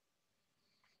chill.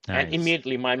 And Nice.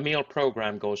 immediately my mail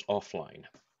program goes offline.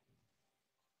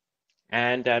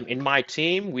 And in my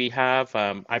team, we have,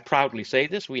 I proudly say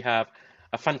this, we have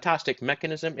a fantastic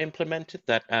mechanism implemented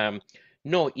that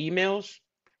no emails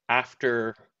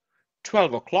after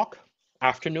 12 o'clock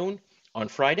afternoon on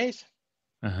Fridays,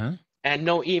 Uh-huh. and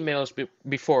no emails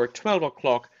before 12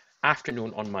 o'clock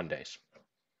afternoon on Mondays.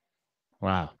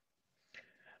 Wow.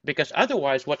 Because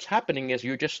otherwise, what's happening is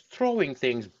you're just throwing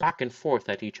things back and forth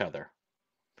at each other.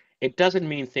 It doesn't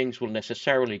mean things will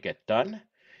necessarily get done.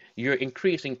 You're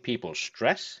increasing people's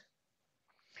stress.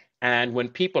 And when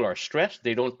people are stressed,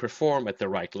 they don't perform at the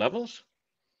right levels.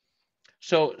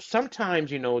 So sometimes,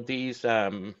 these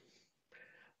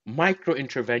micro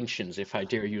interventions, if I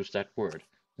dare use that word,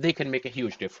 they can make a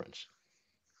huge difference.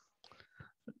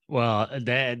 Well,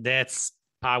 that's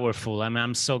powerful.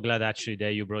 I'm so glad actually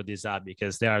that you brought this up,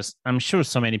 because I'm sure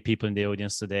so many people in the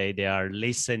audience today, they are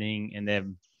listening and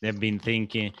they've been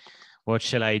thinking, what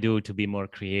shall I do to be more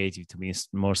creative, to be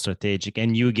more strategic?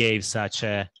 And you gave such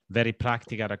a very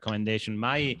practical recommendation.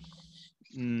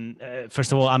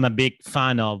 First of all, I'm a big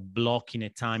fan of blocking a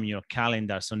time in your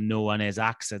calendar so no one has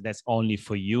access. That's only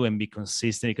for you, and be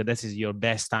consistent, because this is your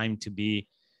best time to be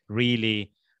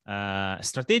really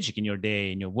strategic in your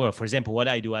day, in your work. For example, what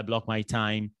I do, I block my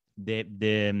time the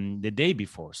day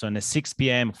before. So on the 6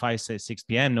 p.m., 6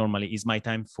 p.m. normally is my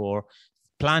time for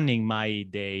planning my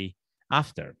day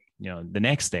after, the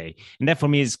next day. And that for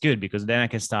me is good, because then I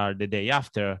can start the day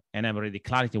after and have already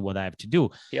clarity what I have to do.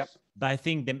 Yep. But I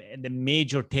think the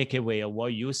major takeaway of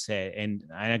what you said, and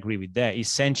I agree with that,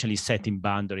 essentially setting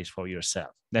boundaries for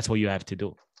yourself. That's what you have to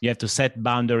do. You have to set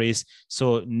boundaries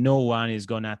so no one is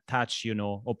going to touch,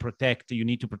 or protect. You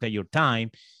need to protect your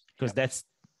time, because Yep. that's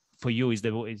for you is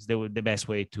the best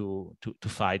way to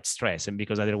fight stress. And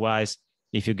because otherwise,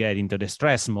 if you get into the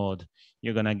stress mode,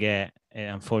 you're going to get,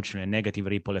 unfortunately, a negative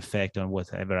ripple effect on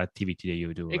whatever activity that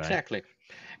you do, right? Exactly.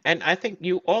 And I think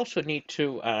you also need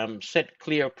to set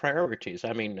clear priorities.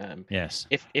 I mean, Yes.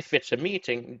 if it's a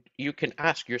meeting, you can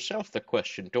ask yourself the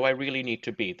question, do I really need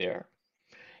to be there?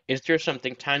 Is there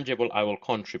something tangible I will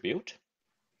contribute?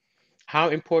 How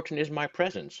important is my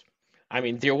presence? I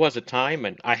mean, there was a time,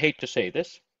 and I hate to say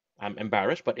this, I'm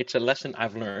embarrassed, but it's a lesson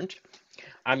I've learned.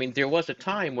 I mean, there was a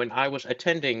time when I was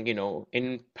attending,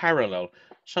 in parallel,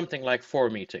 something like 4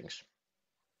 meetings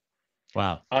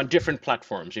Wow. on different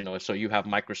platforms, so you have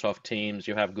Microsoft Teams,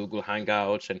 you have Google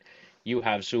Hangouts, and you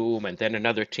have Zoom, and then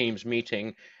another Teams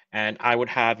meeting. And I would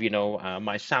have,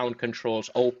 my sound controls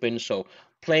open, so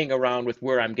playing around with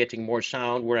where I'm getting more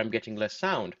sound, where I'm getting less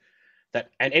sound.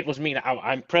 And it was me,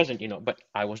 I'm present, but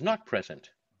I was not present,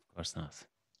 Of course not.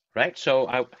 right?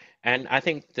 And I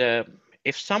think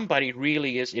if somebody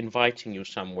really is inviting you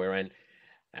somewhere,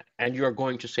 and you're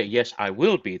going to say, yes, I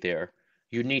will be there,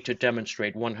 you need to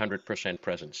demonstrate 100%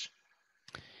 presence.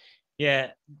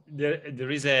 Yeah, there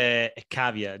is a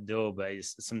caveat though, but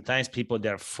sometimes people,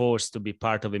 they're forced to be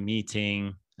part of a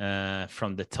meeting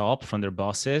from the top, from their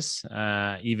bosses,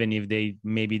 even if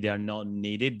maybe they are not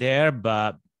needed there,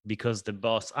 but because the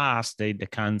boss asked, they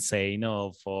can't say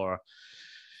no for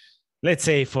let's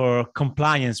say for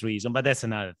compliance reason, but that's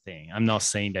another thing. I'm not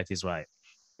saying that is right.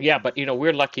 Yeah, but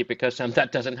we're lucky because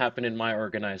that doesn't happen in my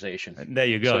organization. There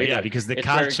you go. So Yeah, because the it's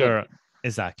very good. culture,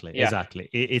 exactly, Yeah. exactly.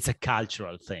 It's a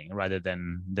cultural thing rather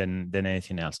than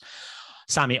anything else.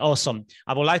 Sami, awesome.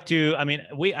 I would like to. I mean,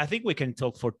 I think we can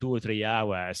talk for 2 or 3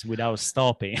 hours without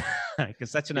stopping.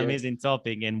 It's such an Yeah. amazing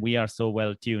topic, and we are so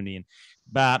well tuned in.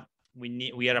 But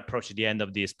we are approaching the end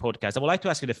of this podcast. I would like to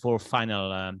ask you the four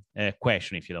final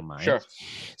question, if you don't mind. Sure.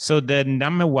 So the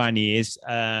number one is,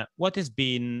 what has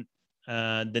been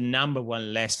the number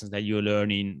one lesson that you're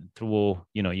learning through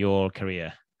your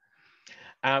career?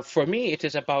 For me, it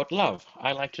is about love.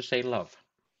 I like to say love.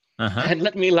 Uh-huh. And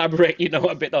let me elaborate,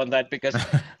 a bit on that, because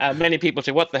many people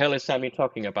say, what the hell is Sami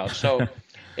talking about? So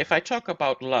if I talk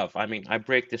about love, I mean, I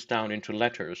break this down into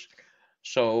letters.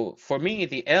 So for me,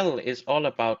 the L is all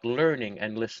about learning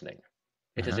and listening.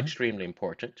 It is extremely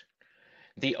important.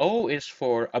 The O is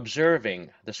for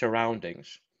observing the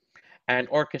surroundings and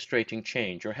orchestrating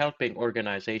change, or helping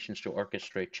organizations to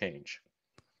orchestrate change.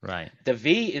 Right. The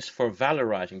V is for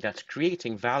valorizing, that's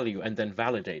creating value and then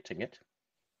validating it.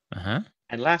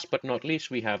 And last but not least,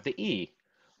 we have the E,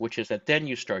 which is that then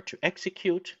you start to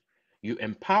execute, you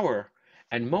empower,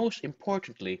 and most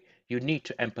importantly, you need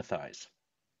to empathize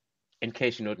in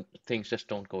case, things just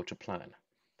don't go to plan.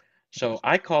 So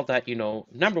I call that,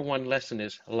 number one lesson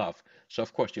is love. So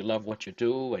of course you love what you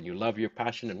do and you love your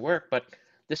passion and work, but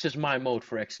this is my mode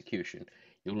for execution.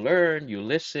 You learn, you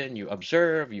listen, you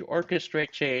observe, you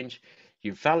orchestrate change,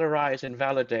 you valorize and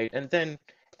validate, and then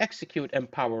execute,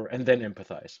 empower, and then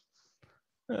empathize.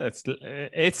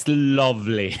 It's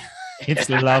lovely. It's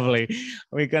lovely.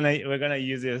 We're gonna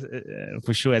use it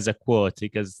for sure as a quote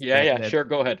because Sure,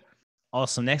 go ahead.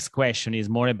 Also, next question is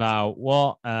more about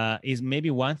what is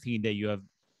maybe one thing that you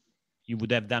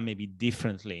would have done maybe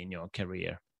differently in your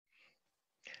career.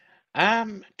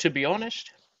 To be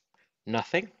honest,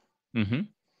 nothing.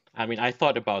 I mean, I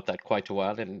thought about that quite a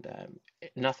while, and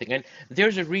nothing. And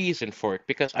there's a reason for it,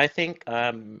 because I think,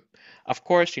 of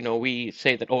course, we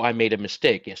say that, oh, I made a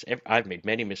mistake. Yes, I've made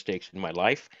many mistakes in my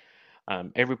life.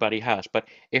 Everybody has. But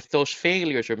if those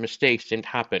failures or mistakes didn't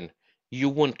happen, you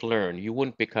wouldn't learn. You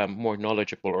wouldn't become more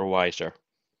knowledgeable or wiser.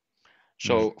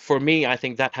 So for me, I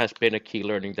think that has been a key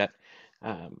learning, that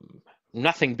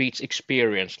nothing beats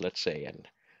experience, let's say. And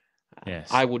yes,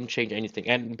 I wouldn't change anything.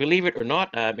 And believe it or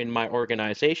not, in my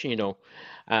organization,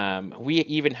 we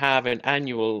even have an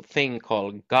annual thing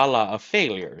called Gala of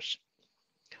Failures,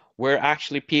 where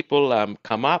actually people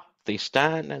come up, they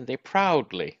stand, and they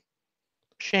proudly,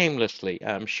 shamelessly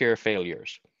share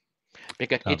failures.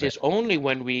 Because it is only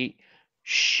when we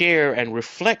share and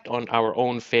reflect on our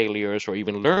own failures, or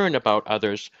even learn about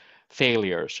others'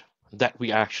 failures, that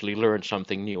we actually learn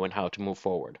something new and how to move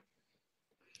forward.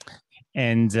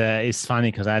 And it's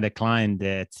funny because I had a client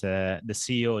that the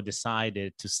CEO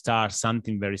decided to start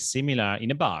something very similar in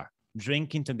a bar,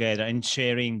 drinking together and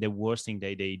sharing the worst thing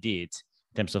that they did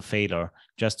in terms of failure,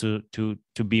 just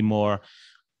to be more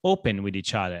open with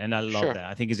each other. And I love that.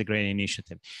 I think it's a great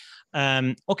initiative.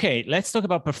 Okay, let's talk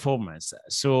about performance.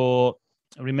 So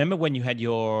remember when you had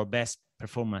your best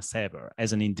performance ever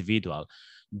as an individual?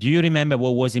 Do you remember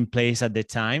what was in place at the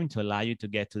time to allow you to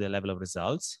get to the level of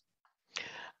results?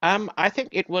 I think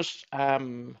it was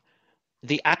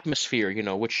the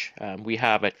atmosphere, which we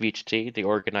have at VTT, the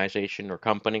organization or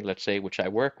company, let's say, which I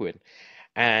work with,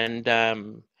 and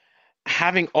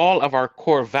having all of our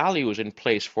core values in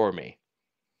place for me.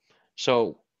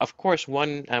 So, of course,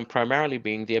 one primarily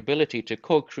being the ability to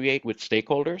co-create with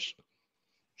stakeholders.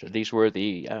 So these were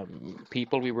the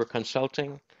people we were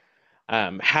consulting,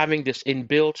 having this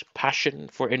inbuilt passion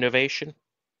for innovation.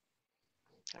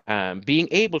 Being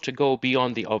able to go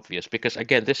beyond the obvious, because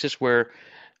again, this is where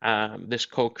this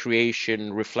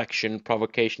co-creation, reflection,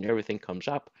 provocation, everything comes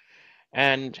up.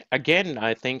 And again,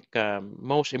 I think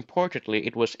most importantly,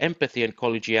 it was empathy and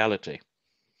collegiality,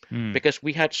 because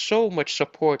we had so much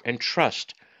support and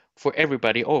trust for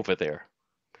everybody over there.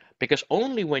 Because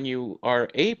only when you are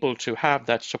able to have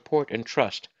that support and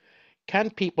trust can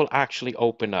people actually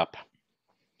open up.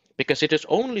 Because it is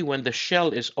only when the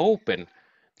shell is open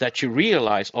that you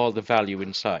realize all the value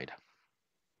inside.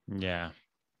 Yeah,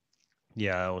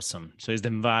 awesome. So it's the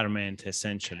environment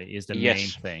essentially is the main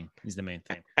thing.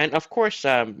 And of course,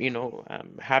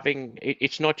 having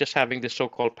it's not just having the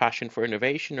so-called passion for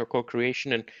innovation or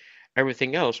co-creation and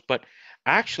everything else, but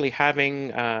actually having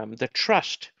the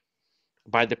trust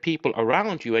by the people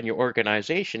around you and your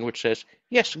organization, which says,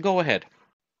 yes, go ahead.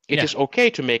 It is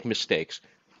okay to make mistakes,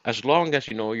 as long as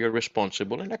you're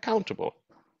responsible and accountable.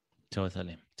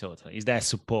 Totally. Is there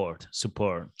support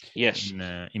Yes.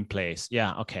 in place?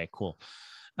 Yeah. Okay. Cool.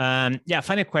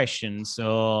 Final question.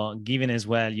 So, given as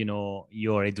well,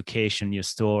 your education, your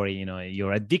story,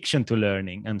 your addiction to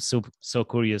learning, I'm so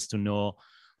curious to know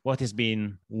what has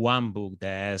been one book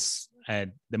that has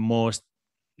had the most,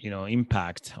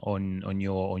 impact on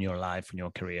your life, on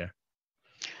your career.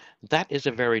 That is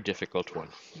a very difficult one,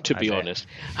 to I be bet. honest.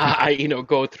 I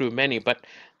go through many, but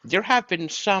there have been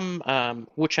some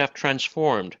which have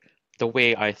transformed the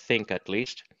way I think, at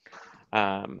least.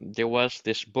 There was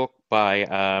this book by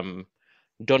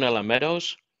Donella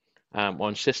Meadows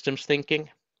on systems thinking.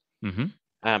 Mm-hmm.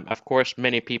 Of course,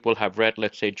 many people have read,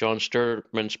 let's say, John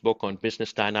Sturman's book on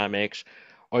business dynamics,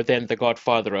 or then the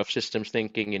godfather of systems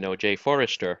thinking, Jay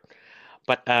Forrester.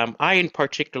 But I, in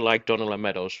particular, like Donella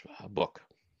Meadows' book.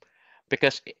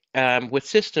 Because with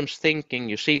systems thinking,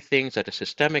 you see things at a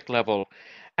systemic level,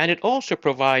 and it also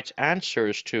provides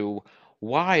answers to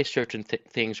why certain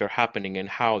things are happening and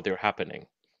how they're happening.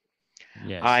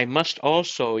 Yes. I must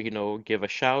also, give a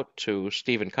shout to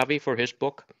Stephen Covey for his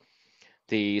book,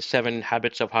 The 7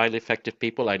 Habits of Highly Effective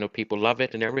People. I know people love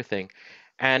it and everything.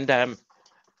 And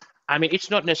it's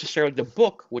not necessarily the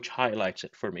book which highlights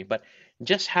it for me, but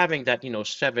just having that,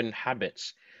 7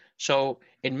 habits. So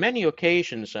in many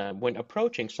occasions, when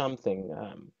approaching something,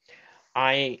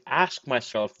 I ask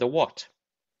myself the what.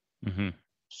 Mm-hmm.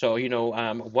 So,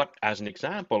 what, as an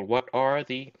example, what are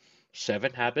the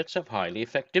 7 habits of highly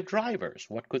effective drivers?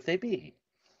 What could they be?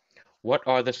 What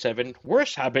are the 7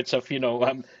 worst habits of,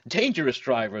 dangerous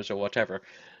drivers or whatever?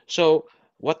 So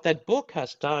what that book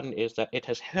has done is that it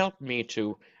has helped me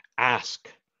to ask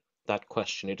that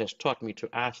question. It has taught me to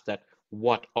ask that,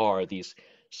 what are these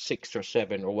 6 or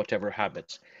 7 or whatever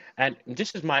habits? And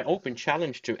this is my open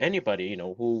challenge to anybody,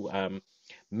 who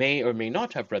may or may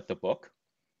not have read the book.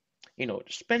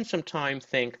 Spend some time,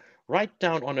 think, write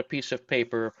down on a piece of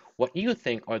paper what you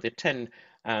think are the 10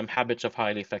 habits of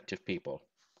highly effective people.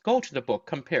 Go to the book,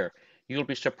 compare. You'll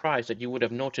be surprised that you would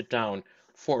have noted down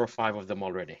 4 or 5 of them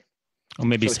already. Or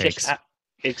maybe So 6.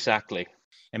 Exactly.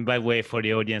 And by the way, for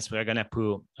the audience, we're gonna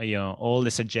put all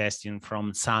the suggestions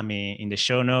from Sami in the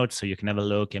show notes, so you can have a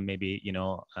look and maybe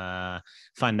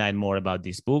find out more about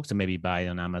this book, so maybe buy it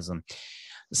on Amazon.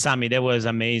 Sami, that was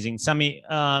amazing. Sami,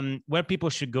 where people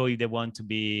should go if they want to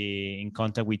be in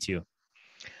contact with you?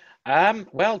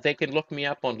 Well, they can look me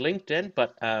up on LinkedIn,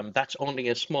 but that's only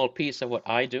a small piece of what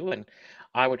I do, and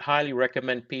I would highly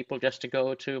recommend people just to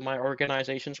go to my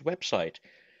organization's website,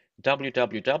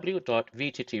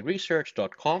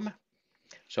 www.vttresearch.com.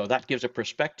 So that gives a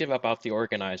perspective about the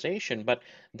organization, but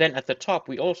then at the top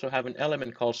we also have an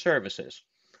element called services.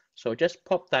 So just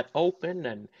pop that open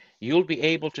and you'll be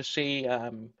able to see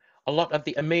a lot of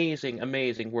the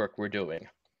amazing work we're doing.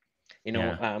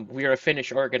 We are a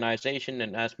Finnish organization,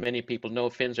 and as many people know,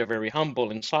 Finns are very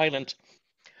humble and silent.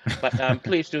 But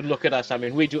please do look at us.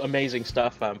 We do amazing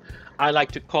stuff. I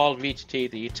like to call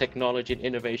VTT the technology and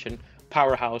innovation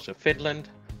powerhouse of Finland.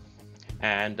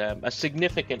 And a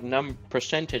significant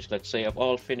percentage, let's say, of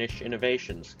all Finnish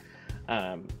innovations,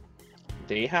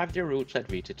 they have their roots at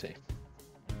VTT.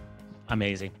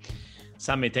 Amazing.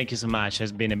 Sami, thank you so much.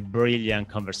 It's been a brilliant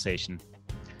conversation.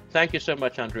 Thank you so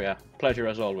much, Andrea. Pleasure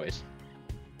as always.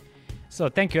 So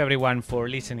thank you everyone for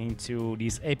listening to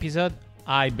this episode.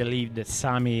 I believe that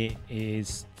Sami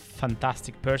is a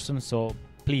fantastic person, so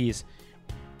please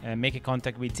make a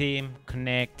contact with him,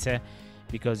 connect,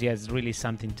 because he has really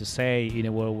something to say in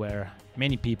a world where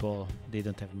many people, they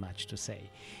don't have much to say.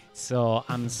 So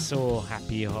I'm so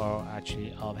happy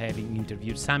of having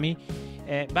interviewed Sami.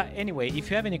 But anyway, if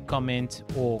you have any comment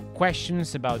or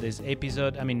questions about this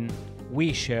episode,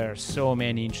 we share so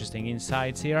many interesting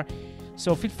insights here.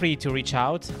 So feel free to reach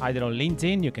out either on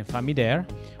LinkedIn, you can find me there,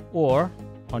 or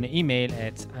on email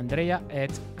at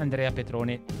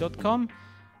andrea@andreapetrone.com.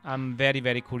 I'm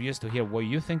very curious to hear what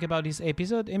you think about this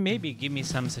episode, and maybe give me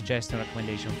some suggestion or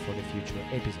recommendation for the future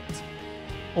episodes.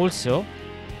 Also,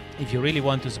 if you really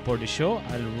want to support the show,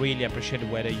 I'll really appreciate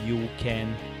whether you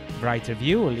can write a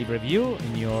review or leave a review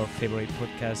in your favorite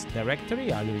podcast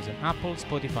directory, either it's on Apple,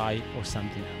 Spotify, or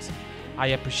something else. I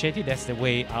appreciate it. That's the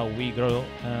way how we grow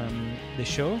the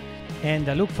show. And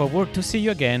I look forward to see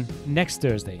you again next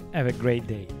Thursday. Have a great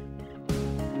day.